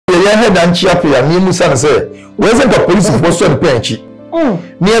head and chip ya ni musa say wasn't the police supposed to penchi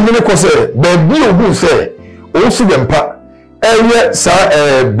ni amene ko say baby ogun say o su dempa eye sa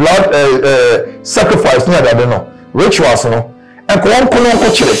blood sacrifice na da no rituals no e ko won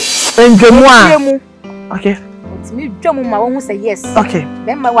ko kire enjemu a okay me dwom ma won say yes okay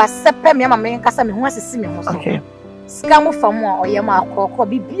then ma wa sepe me ma me nkasa me ho asisi me ho so okay scam fam a oyem akoko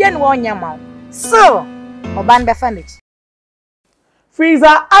bibia ne wonya ma so oban be family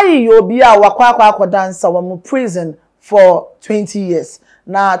Freezer ayi obi a wakwa dance wa prison for 20 years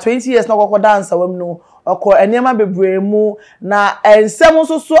na 20 years na wakwa dance wa no oko enema bebre mu na ensem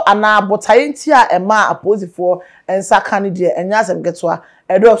so ana botaye nti a ema aposifo ensa kan de enya asem getwa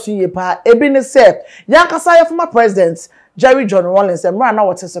edo so ye pa ebi ne se yankasa ye former president Jerry John Rawlings emra na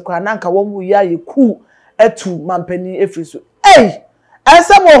wotese kwa na nka wo mu ya ye ku etu mampani efri so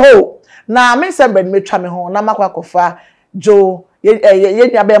ensem ho na me se bred metwa me ho na makwa kofa Joe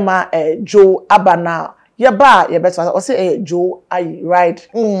ye nyabema Joe abana ye ba ye beto o say Joe I right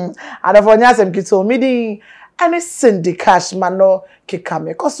adafonya sem kito midi any Cindy Cash mano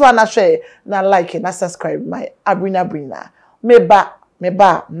kikame koso na hwe na like na subscribe my abrina me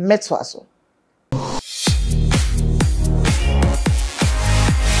ba meto aso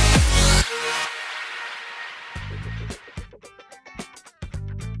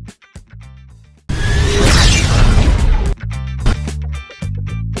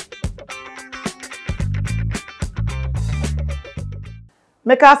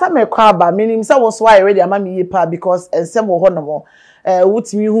Mekasa mekwaba minim say wo so why ready ama me yipa because ensem wo honomo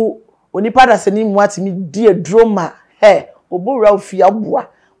wutimi hu onipa da sani mu atimi di edroma obowra ofi aboa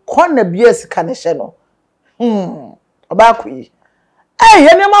konna bias ka ne hye no oba kwi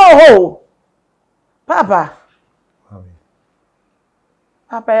yenema ho papa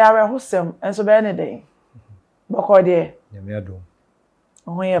papa ya re hosem enso be ne den boko de nyame adom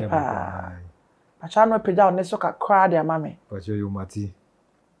ho ye pa acha no peda on so kakra de ama me pacho yo mati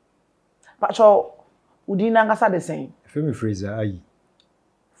pacho udina ngasa de sen femi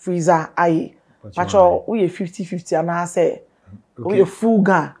Freezer ayi pacho we 50-50 ana say we full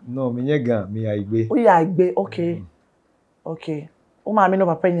ga no me nyega me aigbe we aigbe okay o ma me no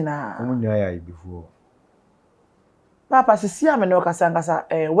papa nyina o munwa ya aigbe fu papa sisi ame no kasa ngasa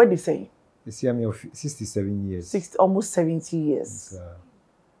what they say sisi ame 67 years almost 70 years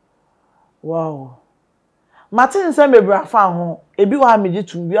wow Martin say me bra fa ho ebi wa meje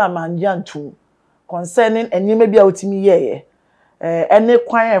tum bi amanje antum concerning enyeme bia otimi ye ene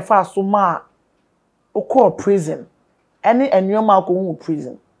kwan e fa so ma okọ prison ene enyoma akọ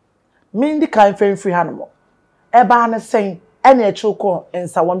prison me ndi kan free hanmo e ba na sen ene e chukọ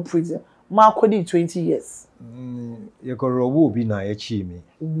ensa one prison ma akodi 20 years ye ko robo bi na ye chi me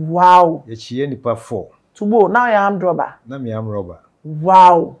wow ye chi ye nipa 4 tubo now ya am robber na me am robber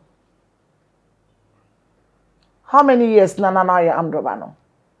wow. How many years na ya am robber no?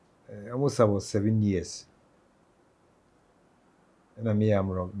 Almost about 7 years. And me am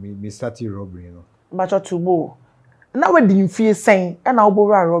rob me started robbery no. But tubo. Na we di mfie sen e na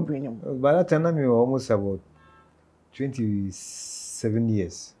oboro robbery no. By that time me almost about 27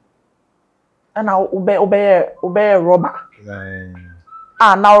 years. And now obey robber.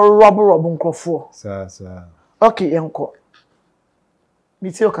 Na rob nkrofo. Sir. Okay, enko.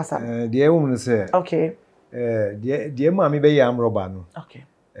 Mi ti o kasa. The woman say. Okay. The mama be am robber no. Okay.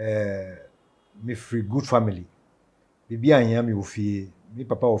 Me free good family. Bibi anya me ofie. Me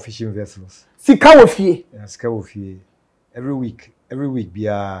papa of fishing vessels. Sika ofie. Yeah, sika ofie. Every week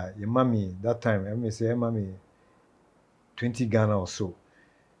bia your mommy that time I me say mommy 20 Ghana or so.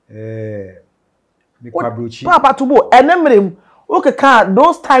 Me kwabrochi. Papa tubo enemrem. Okay, can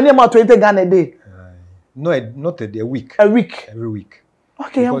those tiny amount 20 Ghana a day. No, not a week. A week. Every week.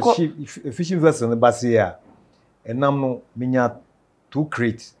 Okay, because fishing vessel in the basia enam no menya 2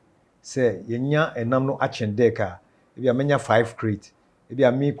 crates say yenya enam no achen deka e bia menya 5 crates e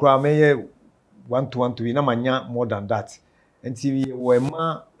bia me kura meye 1 to 1 to na manya more than that enti we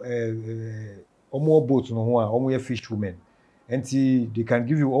ma omo boat no ho a omo ye fish women enti they can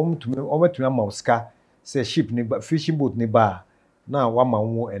give you omo to mauska say ship ni fishing boat ni ba na wa ma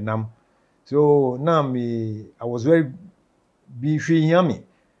wo enam so now I was very be yummy,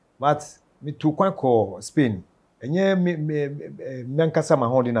 but me to call Spain. And yeah, me ankasa my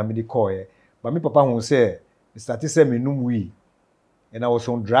holding a me call, but me papa who say, started say me no we, and I was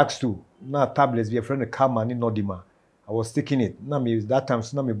on drugs too. Now tablets be a friend of Kama ni Nodima. I was taking it. Now me that time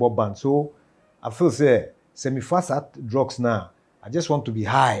so now me bob band. So I feel say me fast at drugs now. I just want to be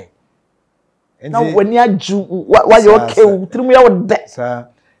high. And now when you do what you okay, through me out there. Sir,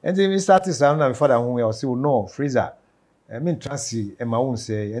 and then me started sound and father who I say no Freezer. me transi e ma won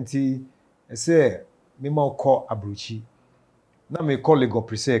say enti say me ma call abrochi na me call Lagos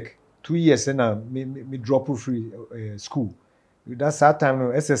Presec 2 years na me drop free school that time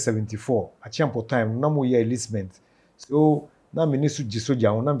no SS74 a champo time na mo year enlistment so na me ni su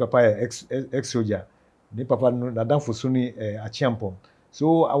gisoja na me papa ex soldier ni papa no na dan for so ni a champo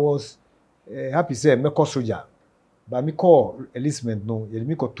so I was happy say me call soldier but me call enlistment no ye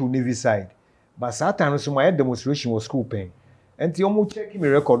me call to navy side but that time so my demonstration was school pen enti omo check me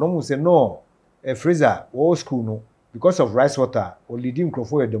record no mo say no Fraser all school no because of rice water or leading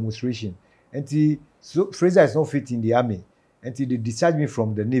for a demonstration enti so Fraser is not fit in the army until they discharge me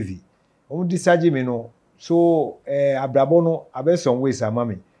from the navy omo discharge me no so abrabo no abe some ways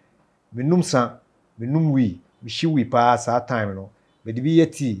amami me num san me num wi me shi wi pass that time no me de bi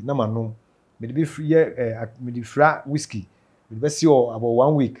yeti na manum me de bi me de fra whiskey me de si o about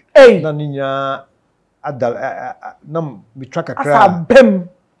 1 week na ninya adal na me track akra asabem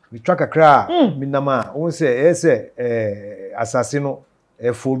me track akra me nama won say asase no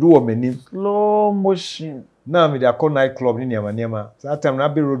fodu o menim slow motion na me dey call night club ni niama that time na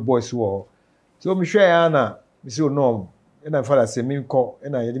be road boys wo so me hwe ya na me say no na father say me call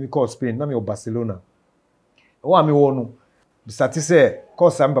na ye me call Spain na me o Barcelona wa me wo no be start say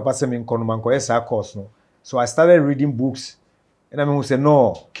course am papa say me nko no man ko esa course no so I started reading books and I me say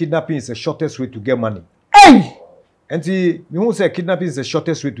no kidnapping is the shortest way to get money and me who say kidnapping is the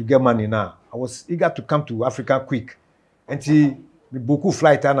shortest way to get money now I was eager to come to Africa quick and me book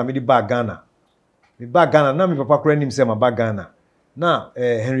flight na me di back Ghana me back Ghana na me papa kura nim say my back Ghana na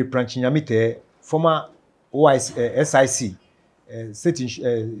Henry Pranchinyamite former SIC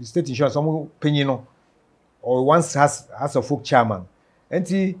state insurance omo penyin no or once has a folk chairman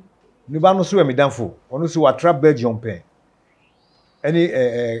enti me ba no so we me danfo ono so wa trap Belgium pen any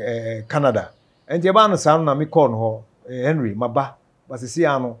Canada enti e ba no sa na me call no ho Henry maba basisi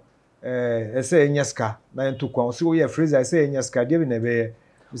ano say enyaska na entukwa so we Fraser say enyaska de bi na be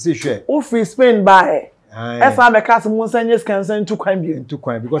me say hwe o free Spain by esa be cast mo san enyaska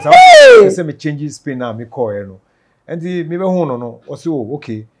entukwan because I say me change Spain na me call no enti me be hu no o say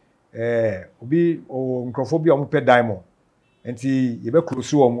okay obi o nkrofobia o pe diamond enti ye be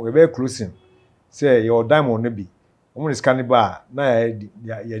close o ye be closing say your diamond no bi o mo scan ba na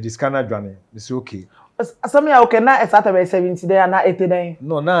ye discan adwane me say okay asami ya okay na esata be 70 there na 80 there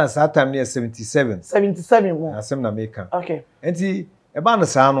no na that time near 77 mo asem na make okay enti e ba no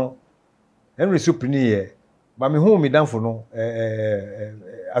sa no Henry suprini ye ba me hu me danfo no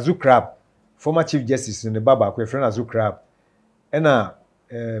Azukrab former chief justice in the baba ko friend Azukrab ena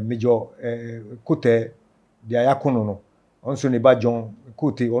Major Kote de ayakono no onso ne ba John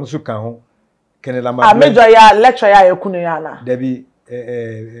Kote onso kan ho kenela ma Major ya lecture ya ayakono ya na there be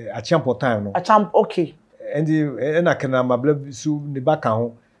a champion time no a champ okay and ena kenela ma bla su ne ba kan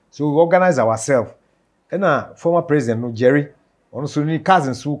ho so we organize ourselves ena former president no Jerry onso ni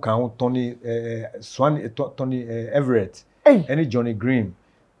cousin su kan ho Tony Everett any Johnny Green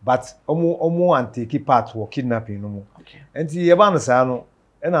but omo antake part wo kidnapping no mo enti ye ba no sa no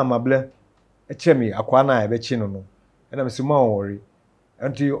ena amable echemi akwa na ebe chi no ena me sima worry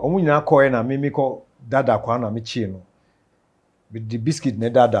enti omu nyina call na me ko dada akwa na me chi no with the biscuit ne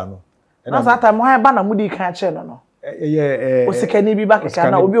dada no ena sa time ho ba na mudi kan che no o sikani bi ba keka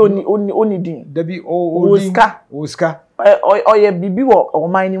na obi oni din dabi oska ye bibi wo o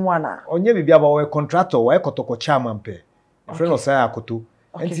man ni mu ana onye bibi aba wo contractor wo ekotoko chairman pe friend osaya akoto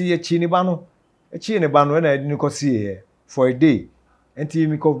enti ye chi ni ba no ena edi ni ko sie for a day enti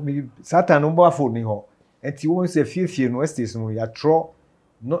mi satan no bo phone ni ho enti won se fiefie no estates no ya tro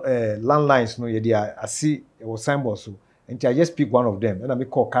no landlines no ye dia asi e was signboard so enti I just pick one of them and I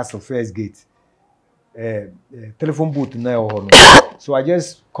call Castle First Gate telephone booth na ho no so I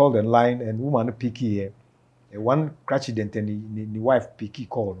just called the line and woman pick here one accident and the wife pick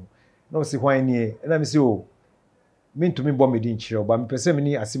call no say why ni and I say oh me to me bomb me din chiro ba me pese me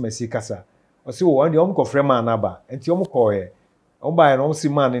ni asimasi kasa o say oh and the ko frema anaba enti o call here Oba no si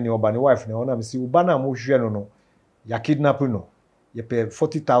man ni oba ni wife ni ona me si uba na mo hwe no ya kidnap no ye pay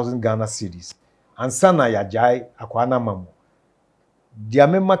 40,000 Ghana cedis ansa na ya jai akwa na mamu dia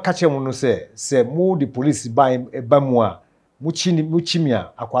mema kache mu no se mu the police ba mu a mu chimia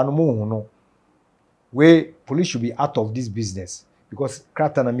akwa no mu hu no we police should be out of this business because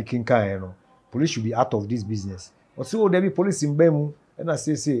krata na making kan no police should be out of this business o si o there be police in bemu and I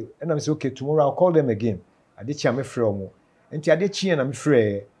say and I say okay tomorrow I'll call them again ade chia me frɛ omo enti ade chie na me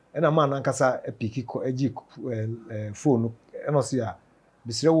frɛ na ma na nkasa epiki egi phone no si a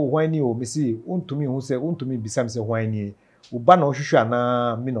bisire wo hwan ni o mesi untumi hu se untumi bisam se hwan ni u ba na ohwehwe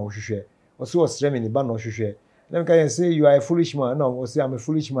ana me na ohwehwe o so osire me ni ba na ohwehwe Then can say you are a foolish man. No, I say I'm a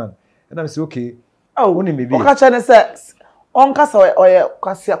foolish man. And I'm say okay. Oh, only maybe. Okay, chane say on kasa or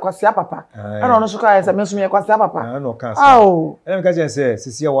kwasia papa. And on so ka say me so me kwasia papa. No kasa. Oh. And can say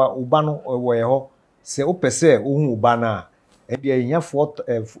sisi wa uba no wo ye ho. Se opese ohun uba na e dey nya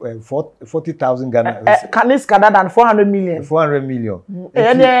 40,000 Ghana. Can this gather than 400 million? 400 million.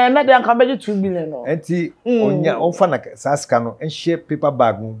 And then na dey can be 2 billion no. Enti onya ofa na saska no enhye paper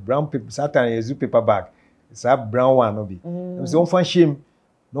bag, brown paper, satan yezu paper bag. Sa brown one no bi. So on fan shame,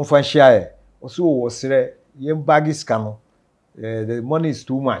 no fan share. Also wo sere yem bag ska no. The money is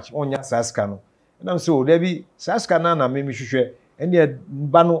too much. Onya saska no. And I'm so there be saska na me hwehwe. And the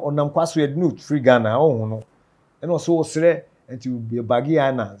ba no onam kwaso ye no free Ghana o no. And also sere enti be bagi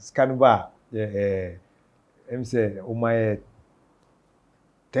ana ska no ba em say o my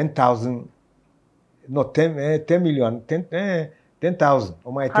 10,000 no 10 million 10,000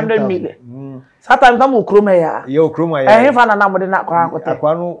 o my 100 million. Sometimes na mo kroma ya. Ye kroma ya. He fa na mo de na kwa akote.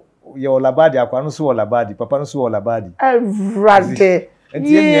 Akwa no ye olabadi, akwa no so olabadi, papa no so olabadi. Everade.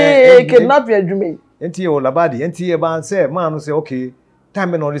 Enti cannot be adwuma. Enti ye olabadi, enti ye ban say man no say okay,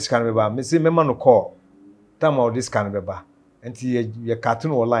 time no this can be ba. Me say me man no call. Time all this can be ba. Enti ye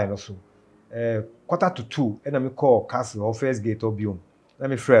cartoon online no so. 1:45 and I call castle or first gate or biom. Let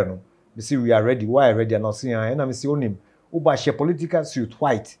me friend no. Me say we are ready. Why ready? And I say and I say on him. Uba she political suit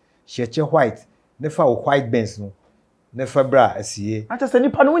white. She white. Never white Benz no. Never bra asiye. Ata se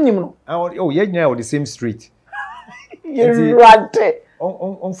nipa no nyim no. Oh ye nyina on the same street. You rante.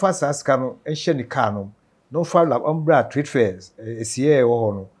 On fast aska no enhye ni car no. No fa la on bra trade fairs asiye e wo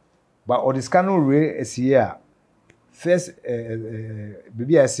ho no. But all this can no re asiye a first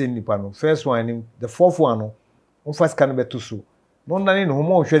bibi ase nipa no. First one the fourth one no. On fast can be to so. No nani no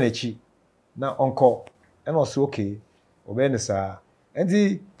mo hwe na chi. Na onko. And also okay. Obe ne sa.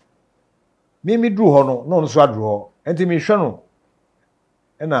 Enti mi dru ho no no so adru ho. Enti mi hwe no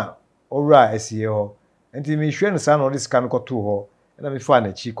na owura asiye ho. Enti mi hwe no sa no this kan ko to ho. Na mi fa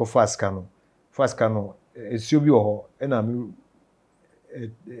na chi ko fast kan no. Fast kan no esio bi ho. Na mi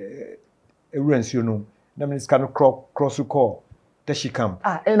ewura nsio no. Na mi scan cross call teshikam.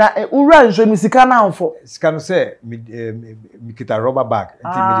 Na owura nsio mi sika na anfo. Scan say mi kita rubber bag.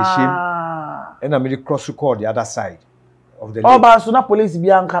 Enti mi de shame. Na mi de cross call the other side of the lake. Ba so na police bi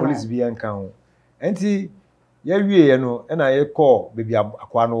anka no. Police bi anka ho. Enti ye wie ye no na ye call baby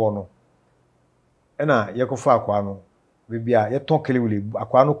akwa no wo no. Na ye ko fa akwa no baby a ye ton kelewule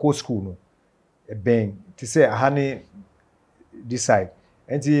akwa no ko school no. E ben ti say aha ni this side.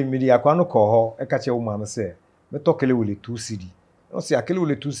 Enti mi di akwa no ko ho e ka che woman no say me to kelewule 2 cedi. No say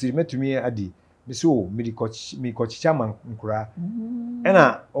akelewule 2 cedi metumi adi. Mi so mi di ko chicha man nkura.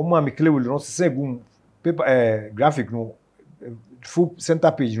 Na o ma mi kelewule no say gum paper graphic no full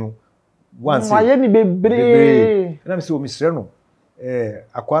center page no one say aye ni bebre na me say o misre no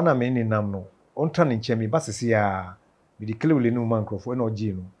akwa na me ni nam no ontra ni nche mi basese ya mi di kelewule no man crofo na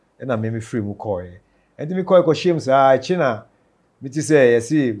oji no na me free mu call enti mi call ko shame sa chi na mi ti say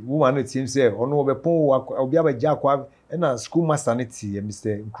yes woman no team say ono obepon obi abaja akwa na school master ne ti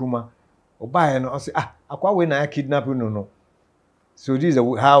Mr. Nkrumah oba no say akwa we na kidnap no so this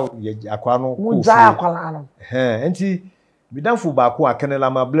is how akwa no mu za akwa no enti bidanfo ba ko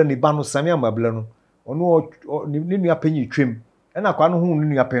akenela mabla ni ba no sami amabla no ono ni nua panyi twem na akwa no hu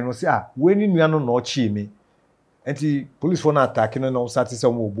ni nua pan no say we ni nua no na ochi mi enti police for na attack no na start say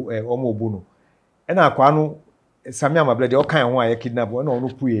omo obu no na akwa no sami amabla de o kan ho a kidnap na ono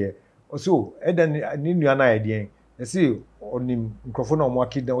puye o so ni nua na yedien e say onim nkrofo na omo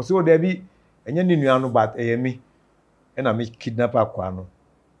kidnap o so there bi enye ni nua no but mi na me kidnap akwa no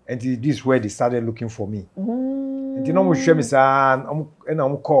and this is where they started looking for me and no mo hwe me sa na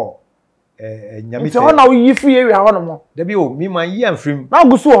mo call nyamite so na wo yi free area ho no mo da bi o mi man yi amfrim na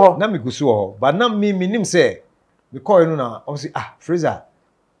gusu ho na me gusu ho but na me nim say me call no na o say Fraser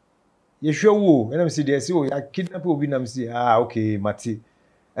ye hwe wo na me say dey say o ya kidnap obi na me say okay mati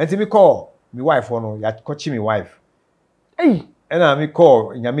and me call me wife ho no ya kochi me wife na me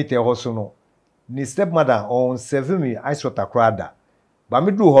call nyamite ho so no ni stepmother on 7 me ice water crada ba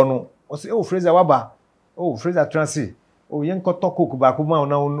me do ho no o say Fraser waba Fraser transi yen ko cook ba ko ma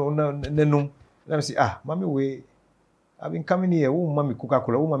na nenum let me say mommy we I've been coming here mommy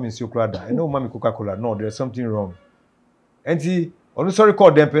Coca-Cola mommy nsi crada and mommy Coca-Cola no there's something wrong enti onu sorry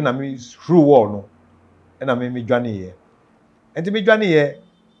call them pe na me through wall no and na me dwane here enti me dwane here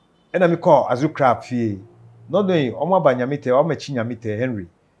and na me call Azukrab fie no doing omo abanyamite o machi nyamite Henry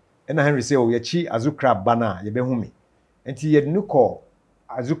and Henry say ye chi Azukrab bana ye be hu me enti ye no call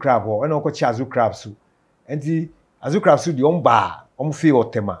Azukrab ho and ko chi Azukrab so enti Azukrab so di omba omfe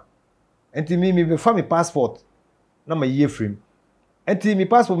otema enti me be fa me passport na ma yie frame enti mi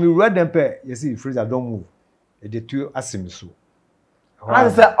passport mi wura dem pe yesi freezer don't move e de tu asem so I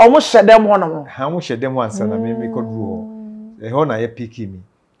say almost share them one on. ha mo hye dem wansa na me ko duru ho e ho na ye pick me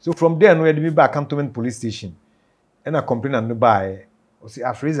so from there no ye de me back cantonment police station and I complain and no buy o say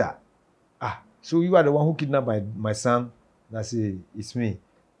freezer so you are the one who kidnapped my son and I say it's me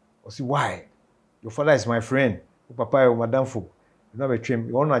o say why your father is my friend o papa o madam fo you know be twem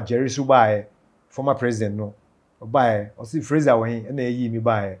you want Jerry so buy former president no buy o say freezer when and e yi me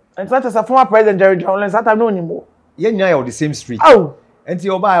buy and that is a former president Jerry Jones that I know anymore ye nya on the same street oh enti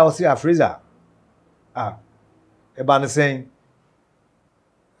o buy o say freezer e ba no saying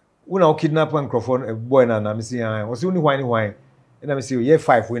una kidnap microphone boy na me say o say uni hwan and I say year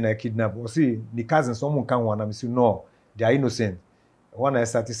 5 when I kidnap o say the cousins someone can one I say no they are innocent one I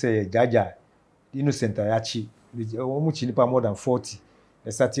start to say jaja innocent ayachi omu chi nipa more than 40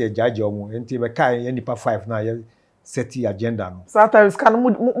 they start to jaja omu enti be kai nipa 5 na ye set agenda no sometimes can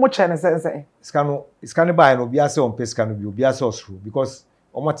mo chene say scan buy no bia say on pay scan bi obi ase osro because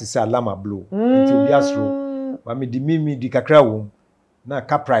omo ti say alarm blow enti obi asro ba me di kakra wo na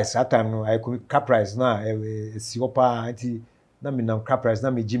car price that time no I could car price na si opa enti na me nam car price na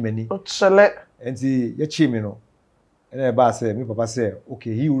me jimani o chele enti ye chi me no and e ba say me papa say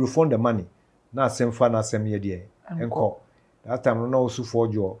okay he will refund the money na asem fa na asem ye de enko that time no also for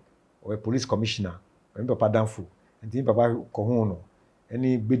jo or a police commissioner me papa danfo enti papa ko hu no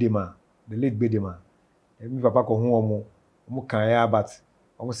any bedema the late bedema me papa ko hu omo kan ya but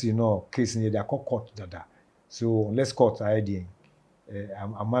omo say no case ni dey court dada so let's court idea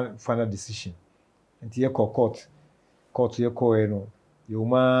a final decision enti ye court ye ko no you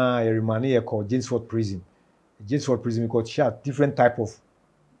ma ye remand ye ko Jamesford prison because chat different type of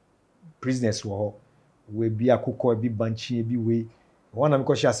prisoners we be akoko be banchi be we one am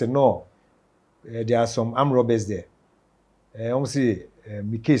ko she say no there are some armed robbers there say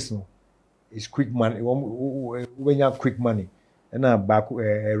my case no is quick money when you have quick money and back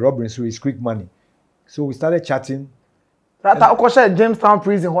robbery so is quick money so we started chatting that okosha Jamestown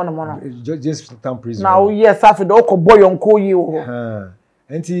prison one man Jamestown prison now yes after the okoboy onko yi o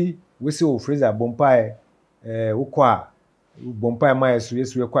enti we say o freezer bompai ukwa bompai ma yesu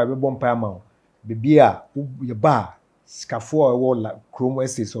ye kwa be bompai ma bibia ye ba scaffold wall chrome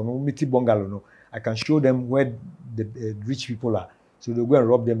essays on miti bungalow no I can show them where the rich people are so they go and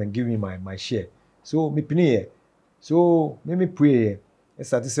rob them and give me my share so me pini so me pray e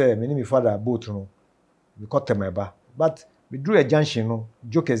start say me ni me father boat no me cut my ba but we drew a junction no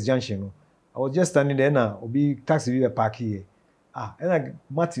Jokers junction no I was just standing there na obi taxi we park here and I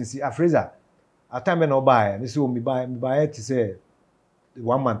Martin see Fraser at time no buy me say me buy to say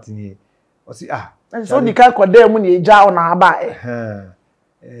 1 month ni o see so the car kwade mu na eja o na aba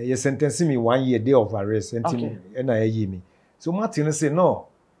you sentence me 1 year day of arrest and na ye me so Martin say no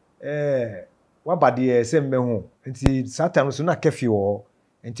what bad the say me ho nti Satan so na cafe wo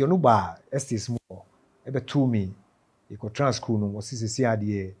nti onu ba estate mo e be to me e ko trans school no o see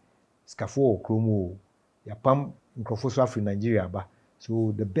ade scaffold kromo ya pam microphone Africa Nigeria ba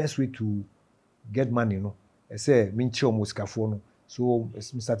so the best way to get money no I say me chiro mo scaffold no so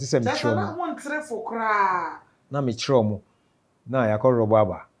me start say me chiro na won tre for kra na me chiro mo na ya ko robo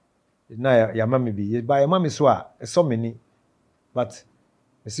aba na ya mama bi ba ya mama so e so many but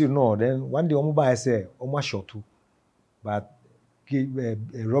I see no then one day omo buy say omo short too but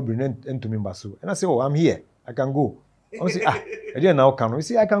robbery into me baso and I say oh I'm here I can go I say I didn't now can we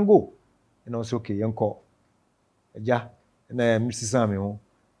say I can go and I say okay yanko eja na misisa me ho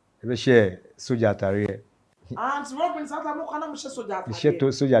e be share soldier atare and robin sata mo kana mo share soldier atare share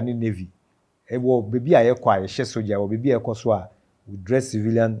to soldier ni navy e wo baby a ye kwa ye share soldier wo baby a ye so a we dress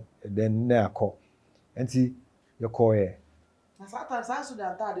civilian then na akọ enti ye ko ye na sata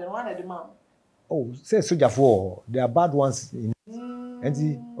soldier atare no one dey man oh say soldier for they are bad ones in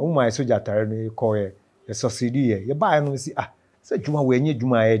enti my soldier atare no ko ye the succeed ye buy no see say djuma we nye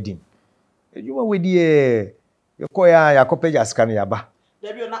djuma e din djuma we di ye ko ya kopeja scan ya ba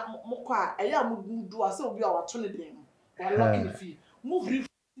there be na mo kwa eya mo du ase obi a wato ne dem wa lucky fi move free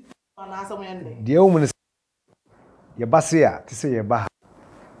na asa mo yende de o mun ye ba se a ti say ye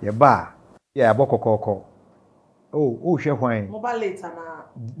ba ya bokokoko oh hwe hwan mo ba late na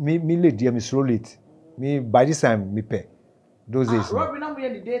me late dia me slow late me by this time me pay those days Robin na mo ye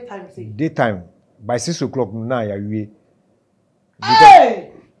the daytime say daytime by 6 o'clock na ya wie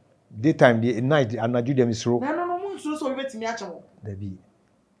hey daytime the night anaju dem slow no mo so we betimi a chewo da bi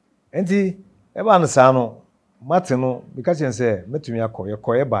enti e ba no sa no Martin no because chen say metumi akọ ye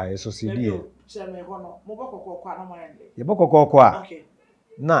kọ ye ba ye so se die cheme ho no mo bokoko kwa na mo yende ye bokoko a okay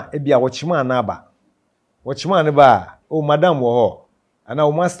na e bia wo chima na aba Watchman ne ba o madam wo ho ana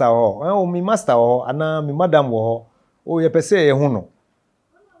o master ho o mi master ho ana mi madam wo ho o ye pese ye hu no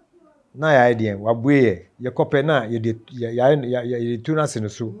na ya idea wabue ye kope na ye de ye tuna se no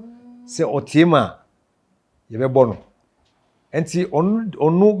so se otiema ye bebo no enti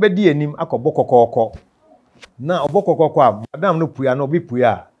onu bedi anim akọbọ kokoko na obokokoko a madam no puya na obi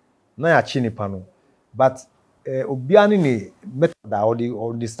puya na ya chi nipa no but obia ne method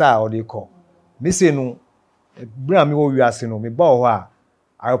or the style or the call me say no bra me wo wiase no me ba ho a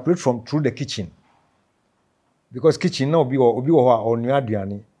I operate from through the kitchen because kitchen na obi wo ho a onu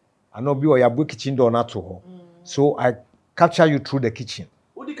aduane ana obi wo ya bo kitchen door na to ho so I capture you through the kitchen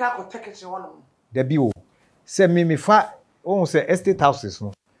odi ka ko kitchen wono there be o say me fa won say estate houses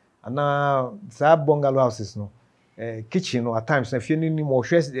no ana sa bungalow houses no kitchen no at times na fie ni mo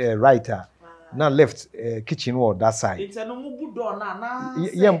hwe right na left kitchen wall that side it's no mu bu door na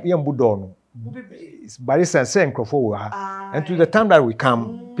yem bu door no barista say nkrofo wo ha and to the time that we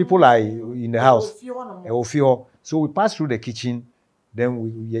come people are in the house so we pass through the kitchen then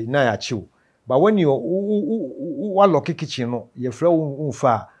we na ya chill but when you lock kitchen no you frɛ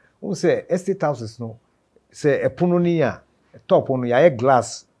unfa un say estate houses no say epono ni a top no ya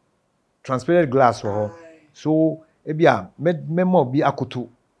glass transparent glass ho so ebia memo bi akoto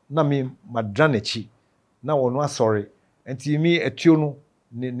na me madra chi na wono asori enti mi etuo no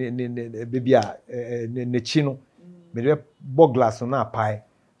ne bebia ne chi no me de bo glass na apai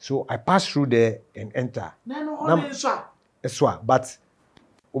so I pass through there and enter na eswa but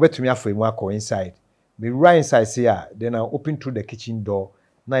obetumi afemu akọ inside me right inside say then I open through the kitchen door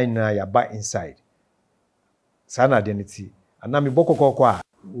na ya ba inside sana identity ana me bokokoko a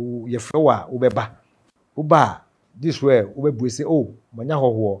ye frewa ubeba uba this way ubebu say oh manya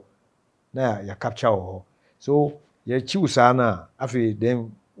hoho na ya capture ho so ye chiu sana afi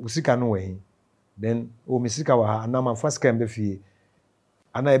then usika no we then o misika wa ana man fasika mbe fie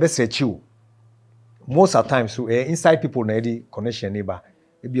ana ebe se chiu most of times so inside people na the connection neighbor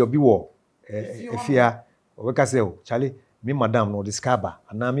ebi obi wo efia obeka say o chale me madam no discover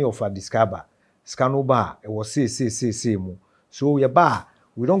ana me offer discover scan ba e was say mu so ye ba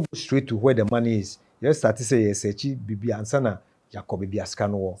we don't go straight to where the money is you start to say yes echi bibi ansana yakob bibi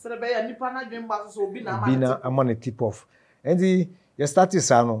scan wo so be ya nipa na dwen ba so obi na amane tip off and you start to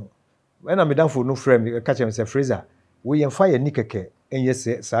say no when I madam for no frame catch him say Fraser we yemfa ye ni keke enye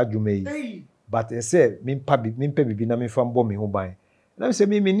se sa adwuma yi but say mimpa bibi na mimfa mbo me ho ban na say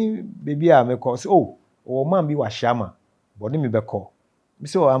me ni bibi a me call so o man bi wa shama body me be call me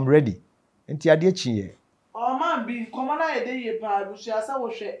say I'm ready enti ade chiye o man bi komana ye de ye pa busu asa wo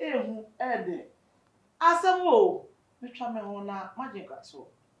hwe ehu ede asemo metwa me ho na magin kaso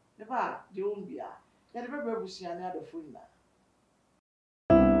de ba de on bia ye de bebe busu ya ne adofo na